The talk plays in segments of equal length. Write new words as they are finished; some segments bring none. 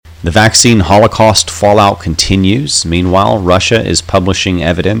The vaccine Holocaust fallout continues. Meanwhile, Russia is publishing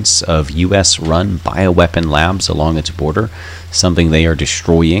evidence of U.S.-run bioweapon labs along its border, something they are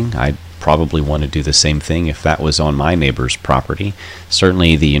destroying. I'd probably want to do the same thing if that was on my neighbor's property.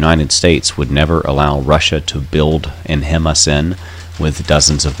 Certainly, the United States would never allow Russia to build and hem us in with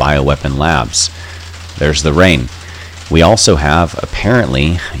dozens of bioweapon labs. There's the rain. We also have,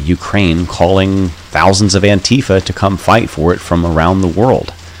 apparently, Ukraine calling thousands of Antifa to come fight for it from around the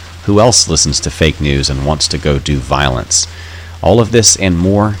world. Who else listens to fake news and wants to go do violence? All of this and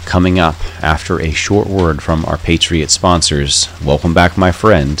more coming up after a short word from our Patriot sponsors. Welcome back, my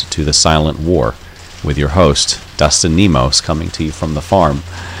friend, to The Silent War with your host, Dustin Nemos, coming to you from the farm,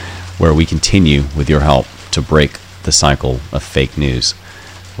 where we continue with your help to break the cycle of fake news.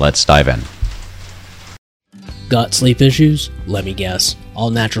 Let's dive in. Got sleep issues? Let me guess. All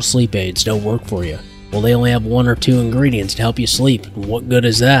natural sleep aids don't work for you. Well, they only have 1 or 2 ingredients to help you sleep. What good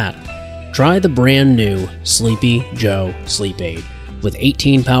is that? Try the brand new Sleepy Joe Sleep Aid. With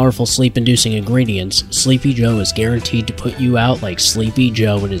 18 powerful sleep-inducing ingredients, Sleepy Joe is guaranteed to put you out like Sleepy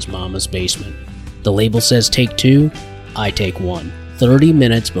Joe in his mama's basement. The label says take 2, I take 1. 30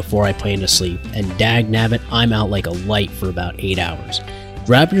 minutes before I plan to sleep, and dagnabbit, I'm out like a light for about 8 hours.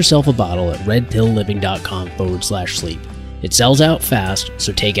 Grab yourself a bottle at redpillliving.com/sleep. It sells out fast,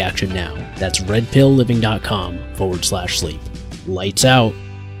 so take action now. That's redpillliving.com/sleep. Lights out.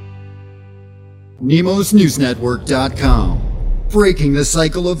 NemosNewsNetwork.com. Breaking the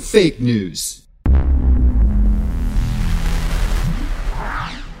cycle of fake news.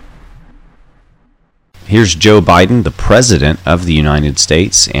 Here's Joe Biden, the President of the United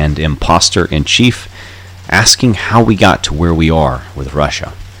States and imposter-in-chief, asking how we got to where we are with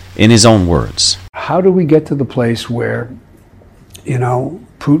Russia. In his own words. How do we get to the place where,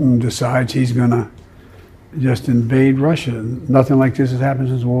 Putin decides he's going to just invade Russia? Nothing like this has happened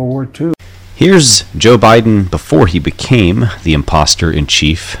since World War II. Here's Joe Biden before he became the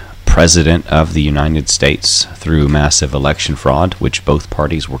imposter-in-chief President of the United States through massive election fraud, which both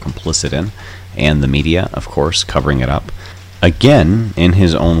parties were complicit in, and the media, of course, covering it up. Again, in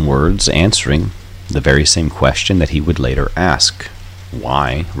his own words, answering the very same question that he would later ask,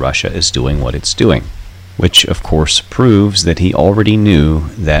 why Russia is doing what it's doing, which of course proves that he already knew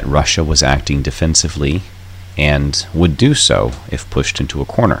that Russia was acting defensively and would do so if pushed into a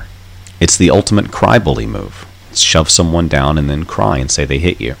corner. It's the ultimate cry-bully move. Shove someone down and then cry and say they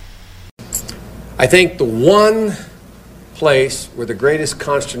hit you. I think the one place where the greatest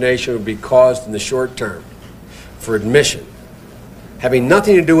consternation would be caused in the short term for admission, having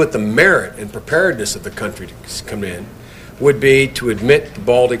nothing to do with the merit and preparedness of the country to come in, would be to admit the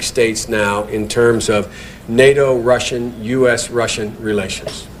Baltic states now in terms of NATO-Russian, U.S.-Russian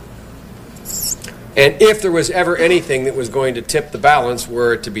relations. And if there was ever anything that was going to tip the balance,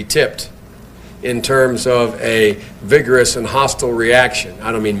 were it to be tipped in terms of a vigorous and hostile reaction,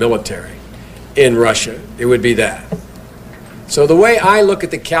 I don't mean military, in Russia, it would be that. So the way I look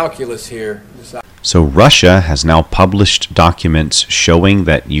at the calculus here is... So Russia has now published documents showing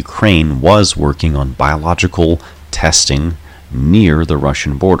that Ukraine was working on biological testing near the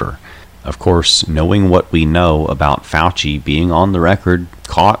Russian border. Of course, knowing what we know about Fauci being on the record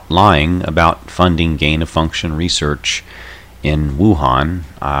caught lying about funding gain-of-function research in Wuhan,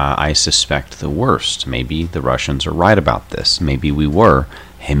 I suspect the worst. Maybe the Russians are right about this. Maybe we were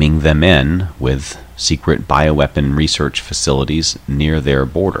hemming them in with secret bioweapon research facilities near their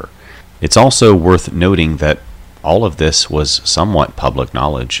border. It's also worth noting that all of this was somewhat public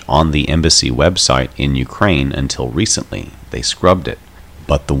knowledge on the embassy website in Ukraine until recently. They scrubbed it,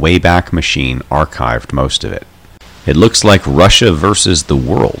 but the Wayback Machine archived most of it. It looks like Russia versus the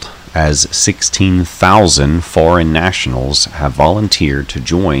world, as 16,000 foreign nationals have volunteered to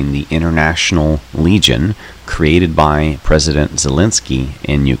join the International Legion created by President Zelensky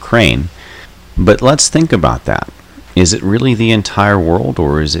in Ukraine. But let's think about that. Is it really the entire world,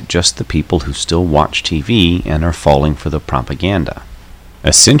 or is it just the people who still watch TV and are falling for the propaganda?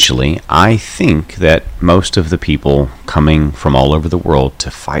 Essentially, I think that most of the people coming from all over the world to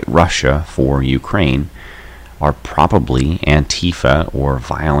fight Russia for Ukraine are probably Antifa or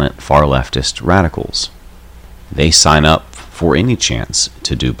violent far-leftist radicals. They sign up for any chance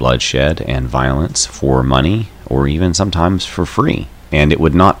to do bloodshed and violence for money, or even sometimes for free. And it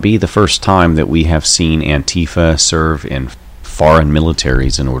would not be the first time that we have seen Antifa serve in foreign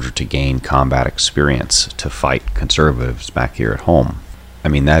militaries in order to gain combat experience to fight conservatives back here at home. I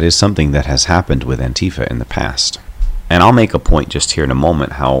mean, that is something that has happened with Antifa in the past. And I'll make a point just here in a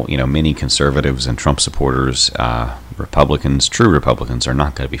moment how, many conservatives and Trump supporters, Republicans, true Republicans, are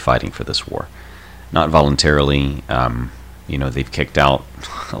not going to be fighting for this war. Not voluntarily. they've kicked out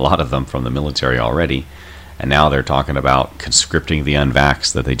a lot of them from the military already, and now they're talking about conscripting the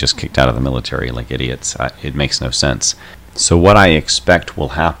unvaxxed that they just kicked out of the military like idiots. It makes no sense. So what I expect will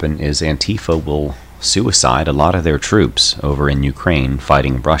happen is Antifa will suicide a lot of their troops over in Ukraine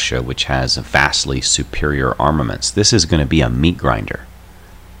fighting Russia, which has vastly superior armaments. This is going to be a meat grinder.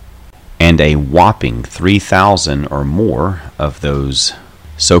 And a whopping 3,000 or more of those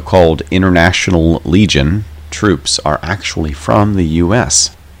so-called International Legion troops are actually from the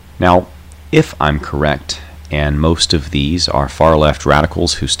U.S. Now, if I'm correct, and most of these are far-left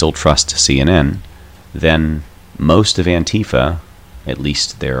radicals who still trust CNN, then most of Antifa, at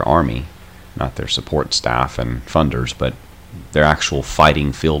least their army, not their support staff and funders, but their actual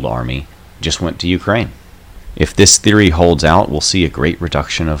fighting field army, just went to Ukraine. If this theory holds out, we'll see a great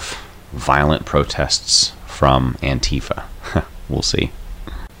reduction of violent protests from Antifa. We'll see.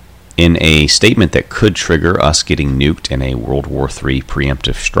 In a statement that could trigger us getting nuked in a World War III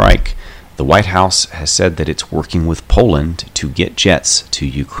preemptive strike, the White House has said that it's working with Poland to get jets to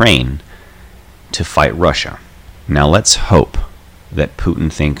Ukraine to fight Russia. Now let's hope that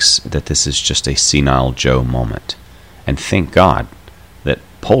Putin thinks that this is just a senile Joe moment. And thank God that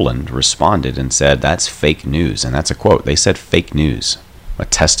Poland responded and said that's fake news. And that's a quote. They said fake news. A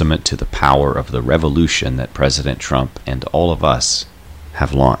testament to the power of the revolution that President Trump and all of us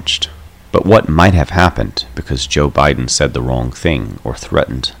have launched. But what might have happened because Joe Biden said the wrong thing or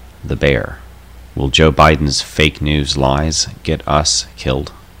threatened the bear? Will Joe Biden's fake news lies get us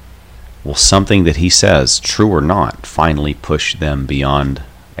killed? Will something that he says, true or not, finally push them beyond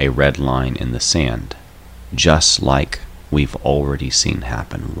a red line in the sand, just like we've already seen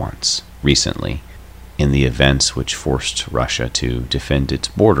happen once recently in the events which forced Russia to defend its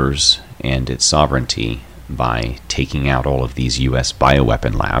borders and its sovereignty by taking out all of these U.S.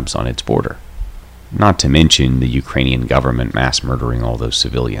 bioweapon labs on its border? Not to mention the Ukrainian government mass murdering all those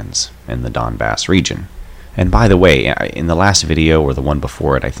civilians in the Donbass region. And by the way, in the last video or the one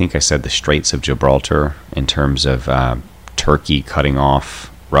before it, I think I said the Straits of Gibraltar in terms of Turkey cutting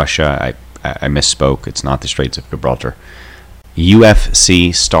off Russia. I misspoke. It's not the Straits of Gibraltar.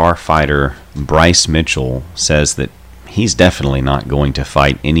 UFC star fighter Bryce Mitchell says that he's definitely not going to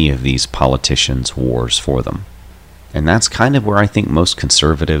fight any of these politicians' wars for them. And that's kind of where I think most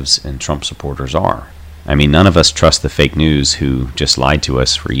conservatives and Trump supporters are. I mean, none of us trust the fake news who just lied to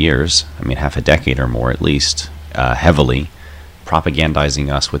us for years. I mean, half a decade or more at least, heavily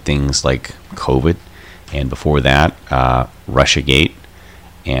propagandizing us with things like COVID, and before that, Russiagate,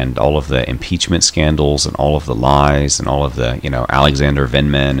 and all of the impeachment scandals, and all of the lies, and all of the, Alexander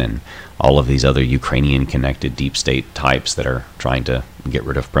Vindman, and all of these other Ukrainian-connected deep state types that are trying to get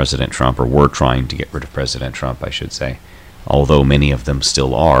rid of President Trump, or were trying to get rid of President Trump, I should say. Although many of them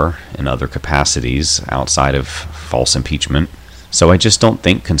still are in other capacities outside of false impeachment. So I just don't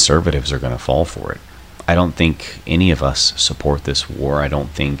think conservatives are going to fall for it. I don't think any of us support this war. I don't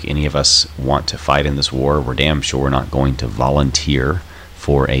think any of us want to fight in this war. We're damn sure not going to volunteer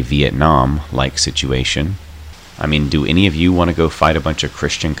for a Vietnam-like situation. I mean, do any of you want to go fight a bunch of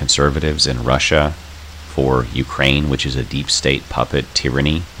Christian conservatives in Russia for Ukraine, which is a deep state puppet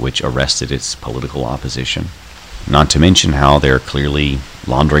tyranny which arrested its political opposition? Not to mention how they're clearly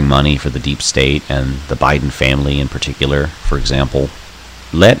laundering money for the deep state and the Biden family in particular, for example.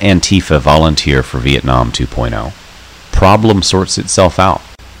 Let Antifa volunteer for Vietnam 2.0. Problem sorts itself out.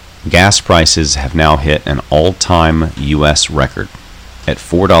 Gas prices have now hit an all-time U.S. record at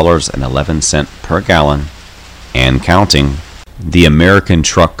 $4.11 per gallon and counting. The American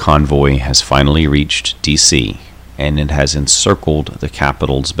truck convoy has finally reached D.C., and it has encircled the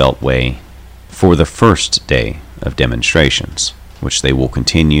Capitol's Beltway for the first day of demonstrations, which they will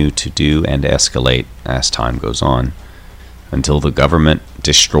continue to do and escalate as time goes on until the government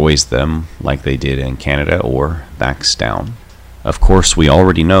destroys them like they did in Canada or backs down. Of course, we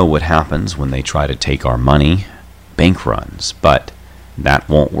already know what happens when they try to take our money, bank runs, but that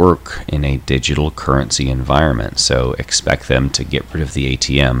won't work in a digital currency environment, so expect them to get rid of the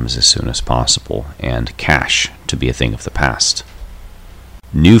ATMs as soon as possible and cash to be a thing of the past.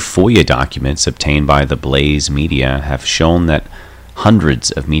 New FOIA documents obtained by the Blaze Media have shown that hundreds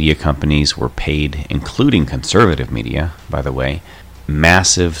of media companies were paid, including conservative media, by the way,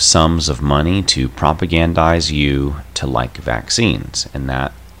 massive sums of money to propagandize you to like vaccines. And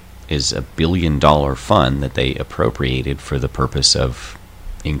that is $1 billion fund that they appropriated for the purpose of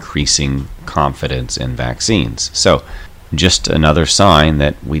increasing confidence in vaccines. So, just another sign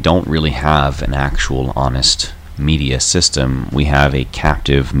that we don't really have an actual honest media system. We have a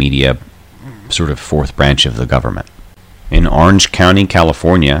captive media, sort of fourth branch of the government. In Orange County,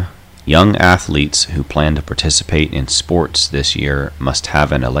 California, Young athletes who plan to participate in sports this year must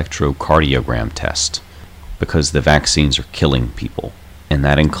have an electrocardiogram test because the vaccines are killing people, and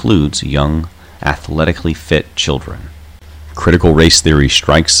that includes young, athletically fit children. Critical race theory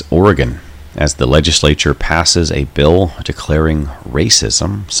strikes Oregon as the legislature passes a bill declaring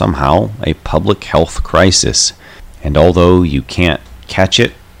racism somehow a public health crisis. And although you can't catch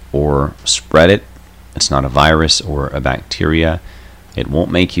it or spread it, it's not a virus or a bacteria, it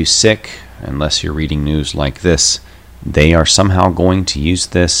won't make you sick unless you're reading news like this. They are somehow going to use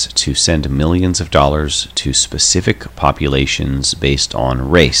this to send millions of dollars to specific populations based on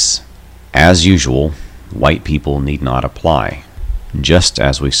race. As usual, white people need not apply, just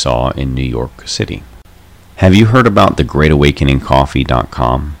as we saw in New York City. Have you heard about the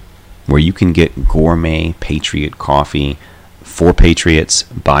GreatAwakeningCoffee.com, where you can get gourmet patriot coffee for patriots,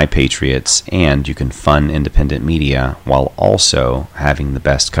 by patriots, and you can fund independent media while also having the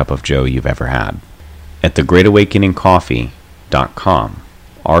best cup of joe you've ever had? At the GreatAwakeningCoffee.com,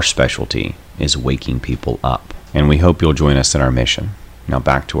 our specialty is waking people up, and we hope you'll join us in our mission. Now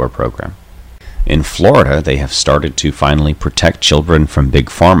back to our program. In Florida, they have started to finally protect children from Big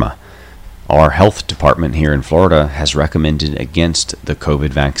Pharma. Our health department here in Florida has recommended against the COVID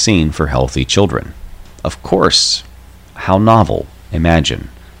vaccine for healthy children. Of course, how novel. Imagine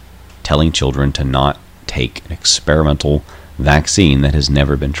telling children to not take an experimental vaccine that has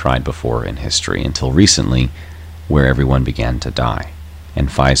never been tried before in history until recently, where everyone began to die. And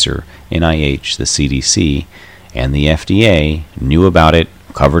Pfizer, NIH, the CDC, and the FDA knew about it,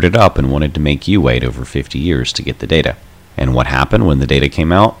 covered it up, and wanted to make you wait over 50 years to get the data. And what happened when the data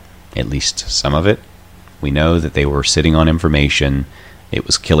came out? At least some of it. We know that they were sitting on information. It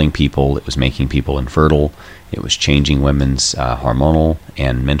was killing people. It was making people infertile. It was changing women's hormonal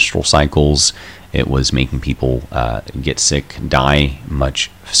and menstrual cycles. It was making people get sick, die much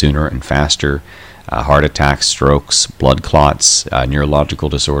sooner and faster. Heart attacks, strokes, blood clots, neurological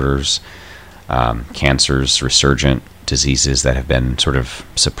disorders, cancers, resurgent diseases that have been sort of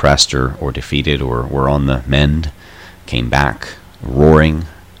suppressed or defeated or were on the mend, came back, roaring,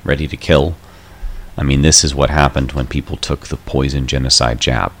 ready to kill. I mean, this is what happened when people took the poison genocide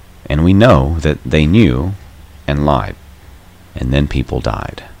jab. And we know that they knew and lied. And then people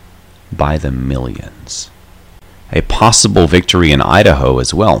died. By the millions. A possible victory in Idaho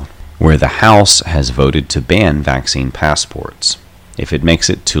as well, where the House has voted to ban vaccine passports. If it makes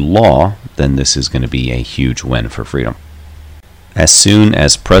it to law, then this is going to be a huge win for freedom. As soon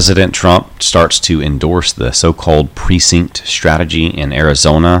as President Trump starts to endorse the so-called precinct strategy in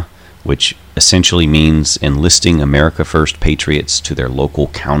Arizona, which essentially means enlisting America First patriots to their local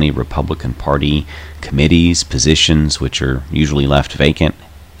county Republican Party committees, positions which are usually left vacant,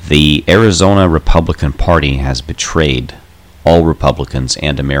 the Arizona Republican Party has betrayed all Republicans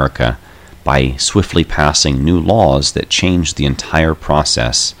and America by swiftly passing new laws that change the entire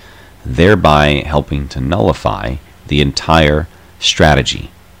process, thereby helping to nullify the entire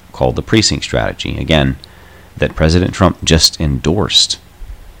strategy called the precinct strategy, again, that President Trump just endorsed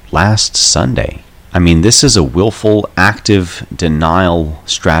last Sunday. I mean, this is a willful, active denial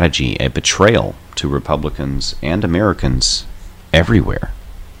strategy, a betrayal to Republicans and Americans everywhere.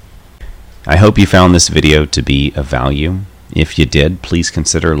 I hope you found this video to be of value. If you did, please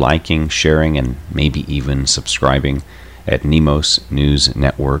consider liking, sharing, and maybe even subscribing at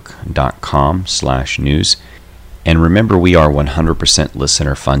nemosnewsnetwork.com/news. And remember, we are 100%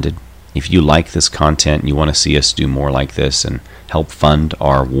 listener funded. If you like this content and you want to see us do more like this and help fund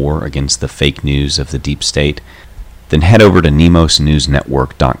our war against the fake news of the deep state, then head over to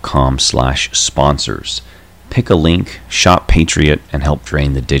nemosnewsnetwork.com/sponsors. Pick a link, shop Patriot, and help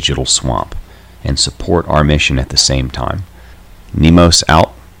drain the digital swamp, and support our mission at the same time. Nemos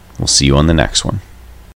out. We'll see you on the next one.